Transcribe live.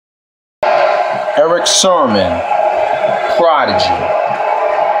Erick Prodigy.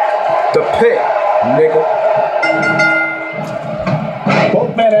 The Pit, nigga.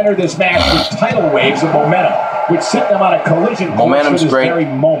 Both men entered this match with tidal waves of momentum, which set them on a collision course for this very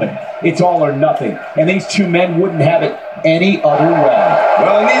moment. It's all or nothing, and these two men wouldn't have it any other way.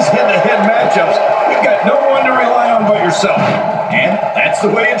 Well, in these head-to-head matchups, you've got no one to rely on but yourself, and that's the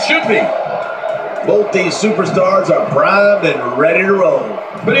way it should be. Both these superstars are primed and ready to roll.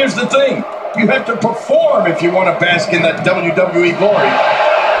 But here's the thing. You have to perform if you want to bask in that WWE glory.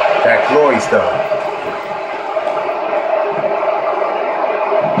 That glory stuff.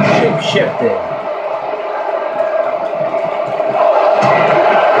 Shape-shifting.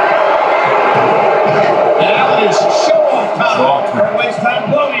 Now it is show-off time. Don't waste time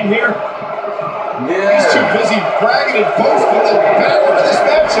bloating here. Yeah. He's too busy bragging and boasting the power of this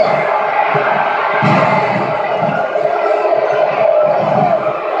matchup.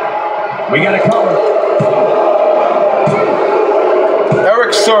 We got a cover.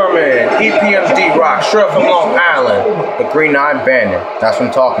 Erick EPMD Rock, straight from Long Island. The Green Eyed Bandit. That's what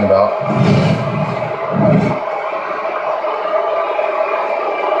I'm talking about.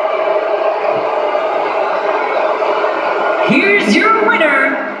 Here's your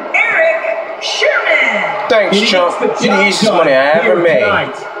winner, Erick Sherman. Thanks, chump. You're the easiest money I ever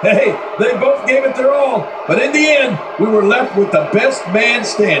made. Hey, they both gave it their all, but in the end, we were left with the best man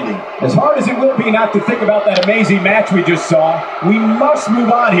standing. As hard as it will be not to think about that amazing match we just saw, we must move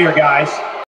on here, guys.